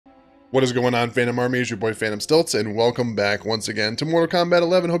What is going on, Phantom Army? It's your boy Phantom Stilts, and welcome back once again to Mortal Kombat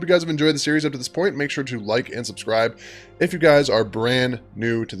 11. Hope you guys have enjoyed the series up to this point. Make sure to like and subscribe if you guys are brand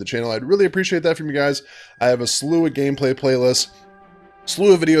new to the channel. I'd really appreciate that from you guys. I have a slew of gameplay playlists,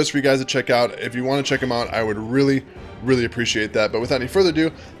 slew of videos for you guys to check out. If you want to check them out, I would really appreciate that. But without any further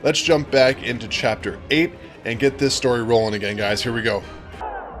ado, let's jump back into Chapter 8 and get this story rolling again, guys. Here we go.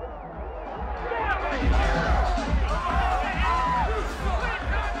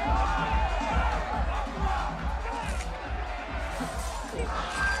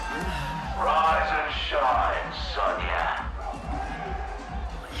 Rise and shine, Sonya.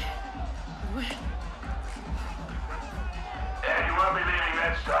 And you won't be leaving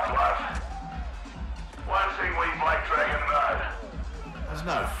that stuff, love. One thing we Black Dragon know. There's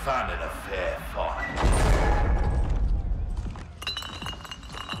no fun in a fair fight.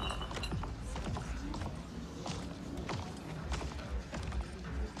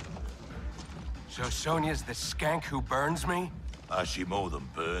 So Sonya's the skank who burns me? She more than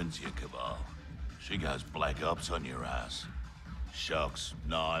burns you, Cabal. She goes black ops on your ass. Shocks,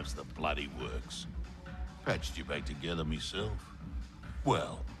 knives, the bloody works. Patched you back together myself.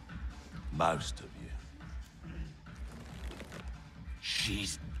 Well, most of you.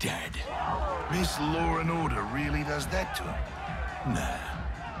 She's dead. Miss Law and Order really does that to him? Nah.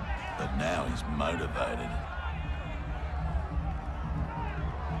 But now he's motivated.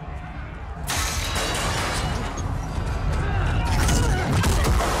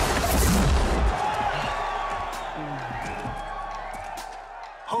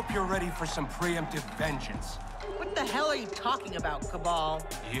 Hope you're ready for some preemptive vengeance. What the hell are you talking about, Cabal?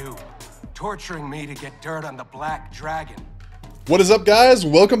 You, torturing me to get dirt on the Black Dragon. What is up, guys?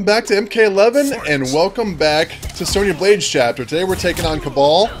 Welcome back to MK11 and welcome back to Sonya Blade's chapter. Today we're taking on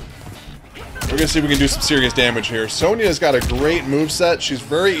Cabal. We're gonna see if we can do some serious damage here. Sonya's got a great moveset. She's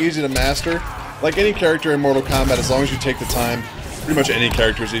very easy to master. Like any character in Mortal Kombat, as long as you take the time, pretty much any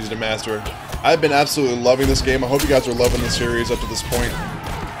character is easy to master. I've been absolutely loving this game. I hope you guys are loving the series up to this point.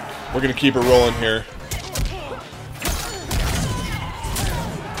 We're gonna keep it rolling here.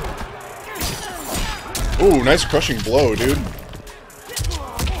 Ooh, nice crushing blow, dude.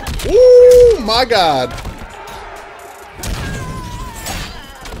 Ooh, my God.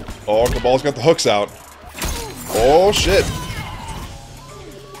 Oh, Cabal's got the hooks out. Oh, shit.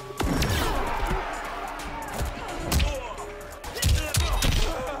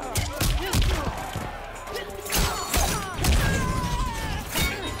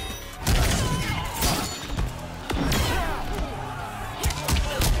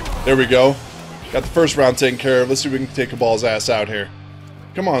 There we go. Got the first round taken care of. Let's see if we can take Cabal's ass out here.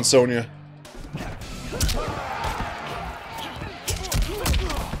 Come on, Sonya.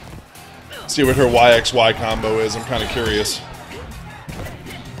 See what her YXY combo is. I'm kind of curious.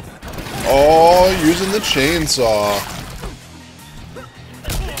 Oh, using the chainsaw.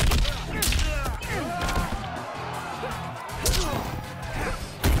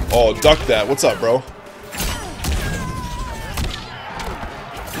 Oh, duck that. What's up, bro?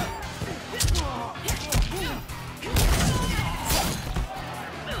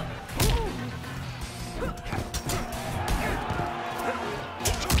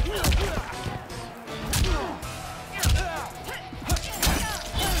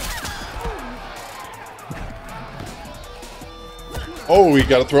 Oh, we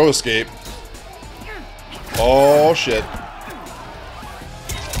got a throw escape. Oh, shit.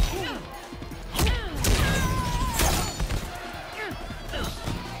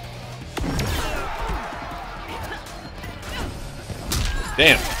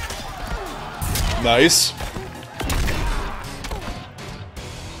 Damn. Nice.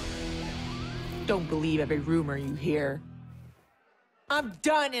 Don't believe every rumor you hear. I'm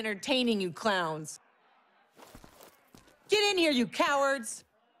done entertaining you clowns. Get in here, you cowards!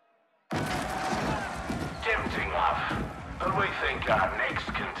 Tempting, love. But we think our next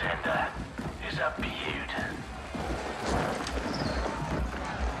contender is a beaut.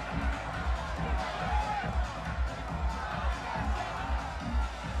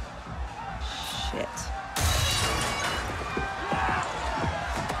 Shit.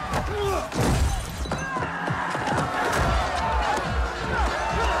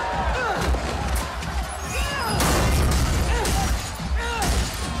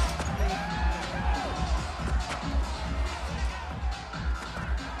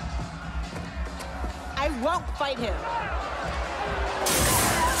 I won't fight him.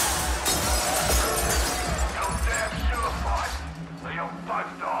 You'll damn sure fight, or you'll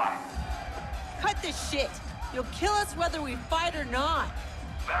both die. Cut this shit. You'll kill us whether we fight or not.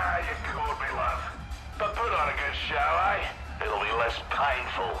 Nah, you called me, love. But put on a good show, eh? It'll be less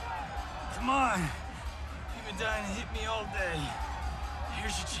painful. Come on. You've been dying to hit me all day.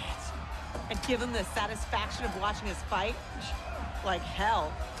 Here's your chance. And give them the satisfaction of watching us fight? Like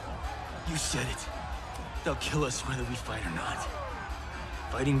hell. You said it. They'll kill us whether we fight or not.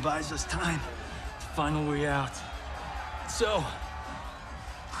 Fighting buys us time to find a way out. So,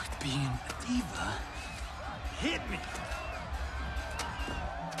 quit being a diva. Hit me.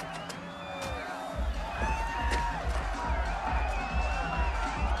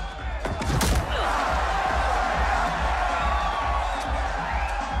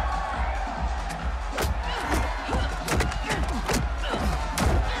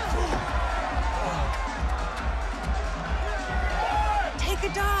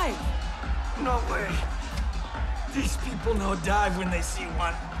 No way. These people know dive when they see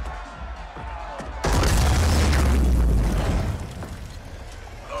one.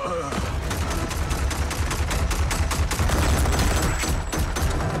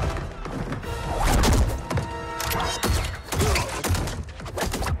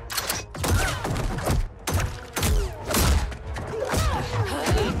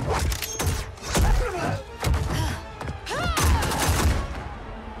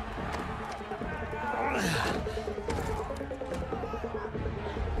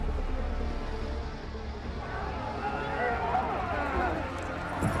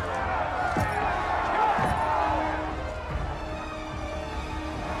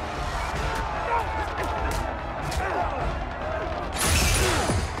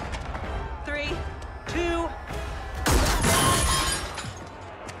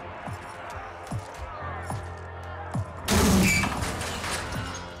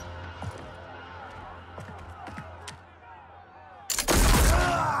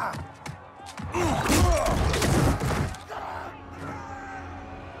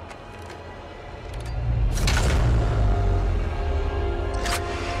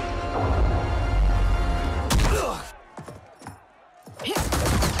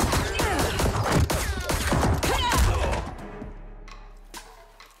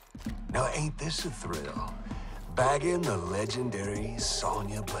 Ain't this a thrill? Bagging the legendary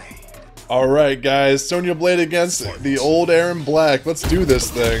Sonya Blade. All right, guys. Sonya Blade against the old Aaron Black. Let's do this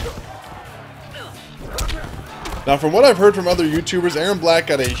thing. Now, from what I've heard from other YouTubers, Aaron Black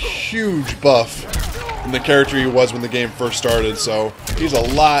got a huge buff from the character he was when the game first started. So he's a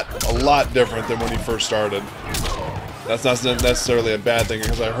lot different than when he first started. That's not necessarily a bad thing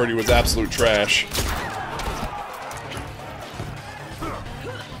because I heard he was absolute trash.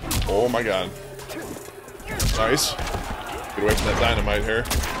 Oh my god. Nice. Get away from that dynamite here.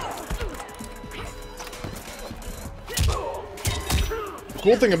 The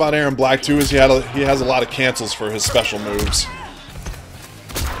cool thing about Aaron Black too is he has a lot of cancels for his special moves.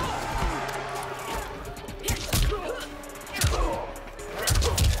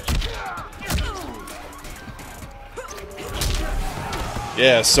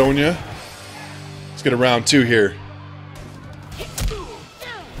 Yeah, Sonya. Let's get a round 2 here.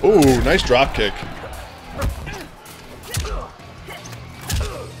 Ooh, nice drop kick.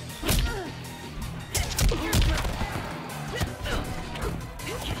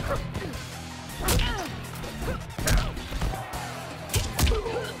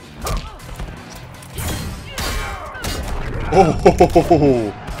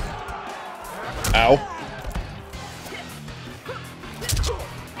 Oh, ow.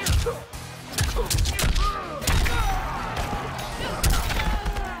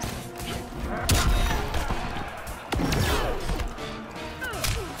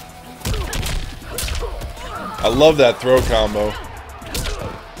 I love that throw combo.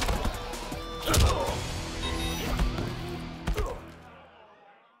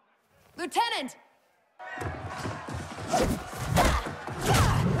 Lieutenant!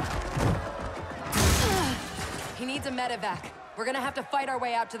 He needs a medevac. We're gonna have to fight our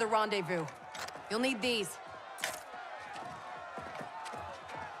way out to the rendezvous. You'll need these.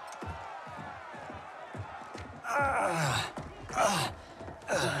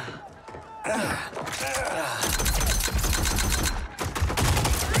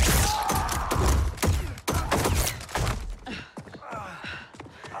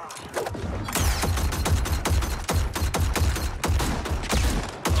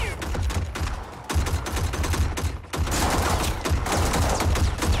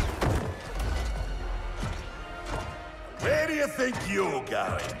 Where do you think you're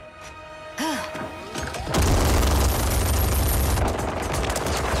going?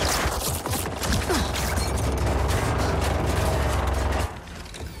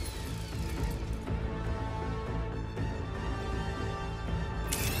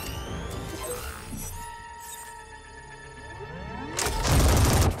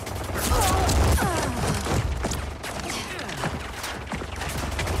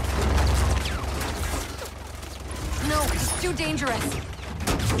 too dangerous.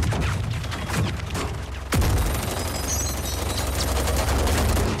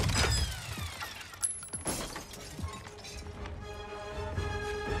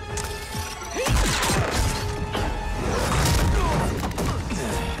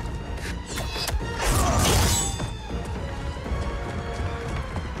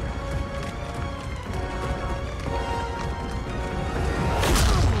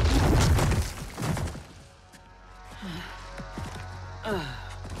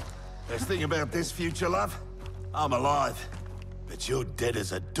 Best thing about this future, love? I'm alive, but you're dead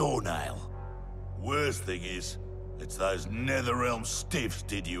as a doornail. Worst thing is, it's those NetherRealm stiffs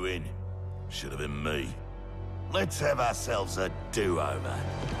did you in. Should have been me. Let's have ourselves a do-over.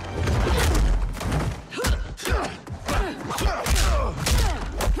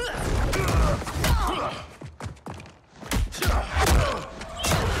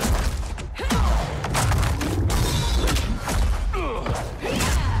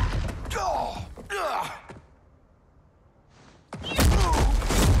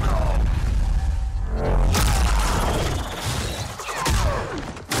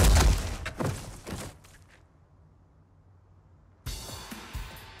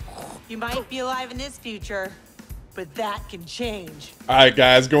 You might be alive in this future, but that can change. Alright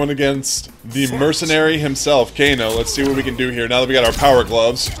guys, going against the mercenary himself, Kano. Let's see what we can do here. Now that we got our power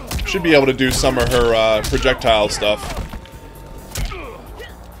gloves, should be able to do some of her projectile stuff.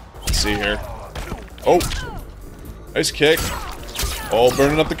 Let's see here. Oh! Nice kick. Oh,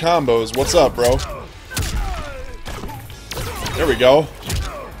 burning up the combos. What's up, bro? There we go.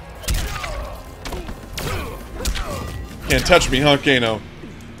 Can't touch me, huh, Kano?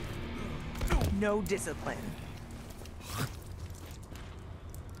 No discipline.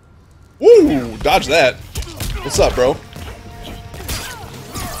 Woo! Dodge that. What's up, bro?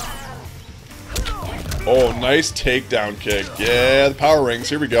 Oh, nice takedown kick. Yeah, the power rings.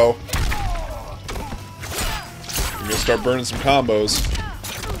 Here we go. We're gonna start burning some combos.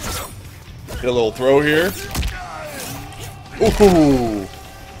 Get a little throw here. Ooh!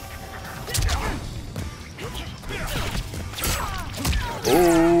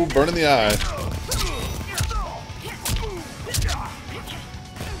 Ooh, burning the eye.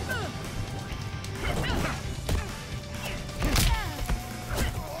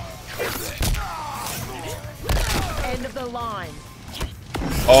 End of the line.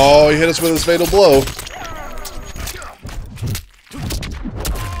 Oh, he hit us with his fatal blow.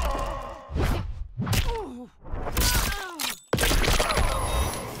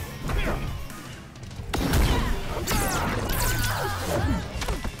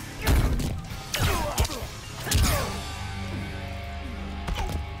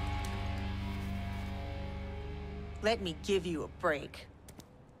 Let me give you a break.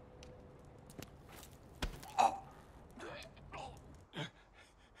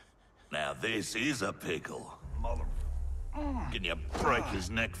 Now this is a pickle. Can you break his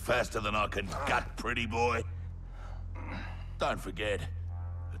neck faster than I can gut, pretty boy? Don't forget,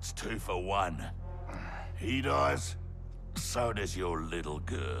 it's 2 for 1. He dies, so does your little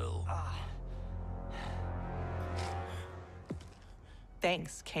girl.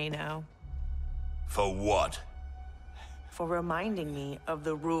 Thanks, Kano, For what? for reminding me of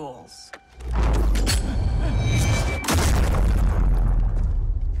the rules.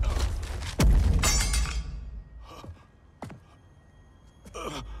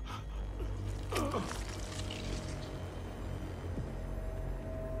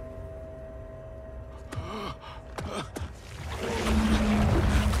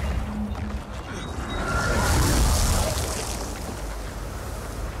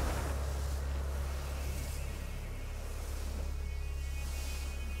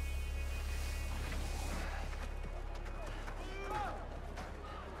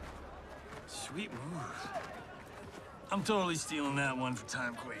 Sweet move. I'm totally stealing that one for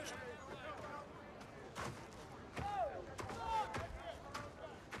Timequake.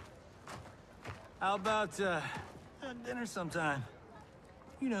 How about dinner sometime?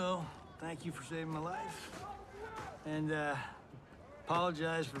 You know, thank you for saving my life. And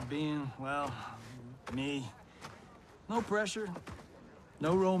apologize for being, well, me. No pressure,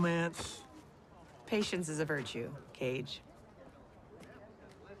 no romance. Patience is a virtue, Cage.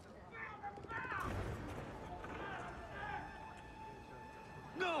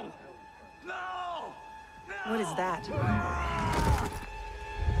 No! No! No! What is that?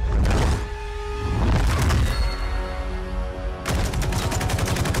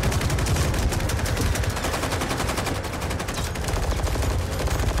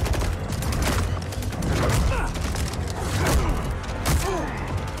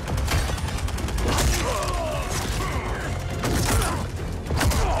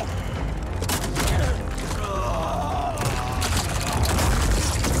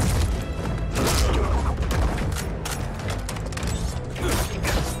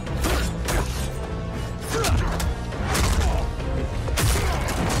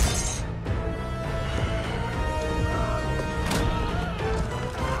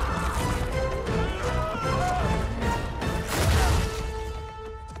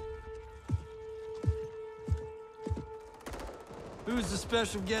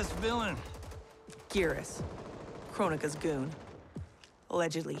 special guest villain? Geras, Kronika's goon.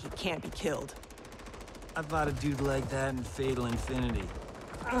 Allegedly, he can't be killed. I fought a dude like that in Fatal Infinity.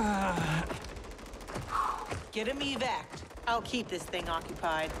 Get him evac'd. I'll keep this thing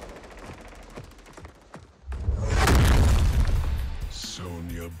occupied.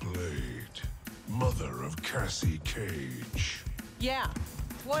 Sonya Blade, mother of Cassie Cage. Yeah,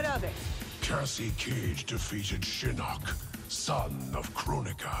 what of it? Cassie Cage defeated Shinnok, son of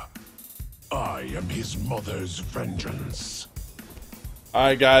Kronika. I am his mother's vengeance.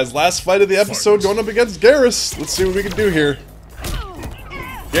 Alright guys, last fight of the episode going up against Geras. Let's see what we can do here.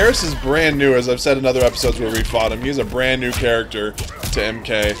 Geras is brand new, as I've said in other episodes where we fought him. He's a brand new character to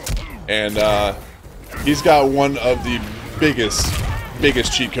MK. And he's got one of the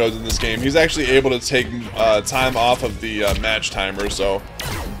biggest cheat codes in this game. He's actually able to take time off of the match timer, so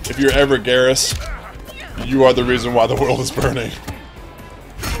if you're ever Geras, you are the reason why the world is burning.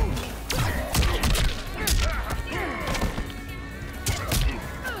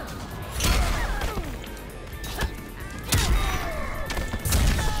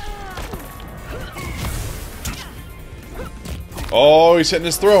 Oh, he's hitting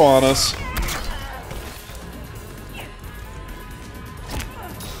his throw on us.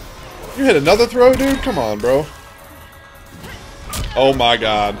 You hit another throw, dude? Come on, bro. Oh my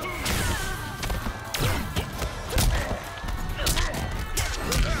god.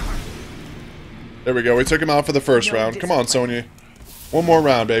 There we go. We took him out for the first round. Come on, Sonya. One more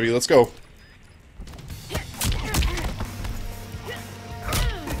round, baby. Let's go.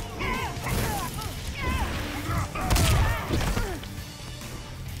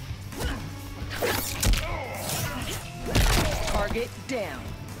 Target down.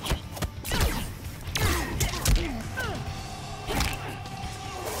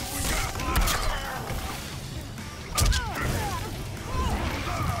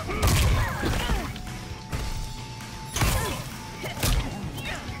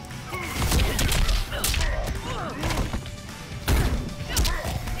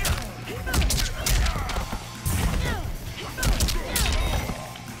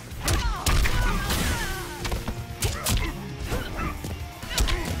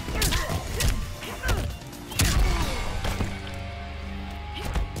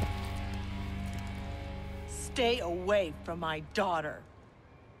 Stay away from my daughter.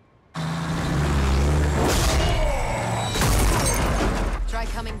 Try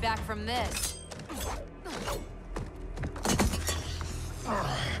coming back from this.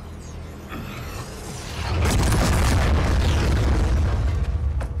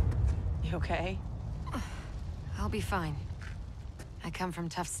 You okay? I'll be fine. I come from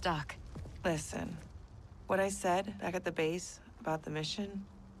tough stock. Listen, what I said back at the base about the mission,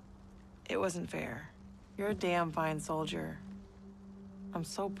 it wasn't fair. You're a damn fine soldier. I'm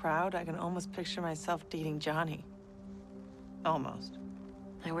so proud I can almost picture myself dating Johnny. Almost.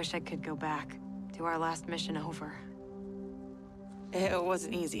 I wish I could go back. Do our last mission over. It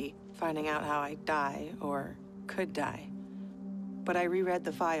wasn't easy finding out how I'd die, or could die. But I reread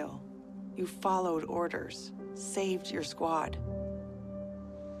the file. You followed orders, saved your squad.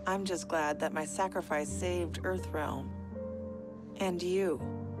 I'm just glad that my sacrifice saved Earthrealm. And you.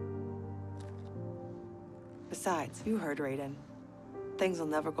 Besides, you heard Raiden. Things will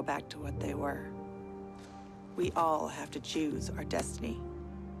never go back to what they were. We all have to choose our destiny.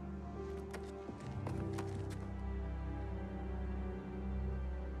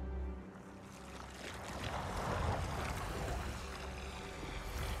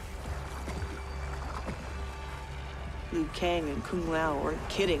 Liu Kang and Kung Lao weren't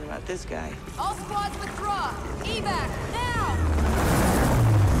kidding about this guy. All squads withdraw! Evac, now!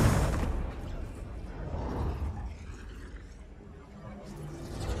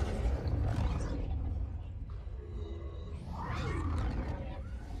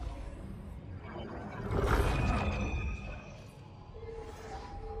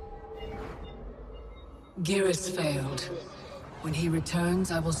 Geras failed. When he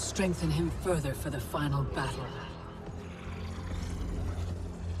returns, I will strengthen him further for the final battle.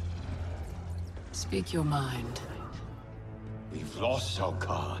 Speak your mind. We've lost Shao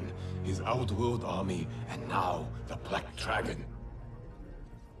Kahn, his outworld army, and now the Black Dragon.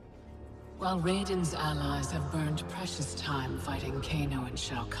 While Raiden's allies have burned precious time fighting Kano and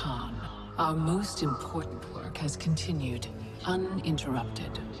Shao Kahn, our most important work has continued,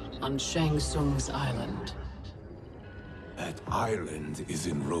 uninterrupted, on Shang Tsung's island. That island is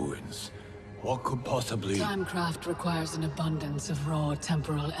in ruins. What could possibly... Timecraft requires an abundance of raw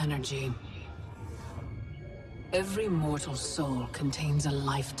temporal energy. Every mortal soul contains a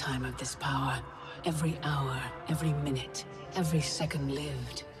lifetime of this power. Every hour, every minute, every second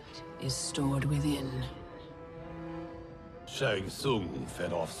lived is stored within. Shang Tsung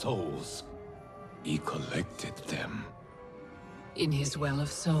fed off souls. He collected them. In his well of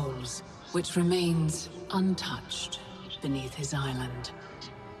souls, which remains untouched beneath his island.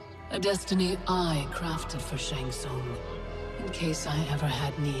 A destiny I crafted for Shang Tsung, in case I ever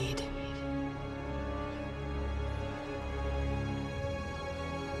had need.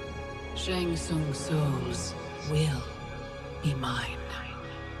 Shang Tsung's souls will be mine.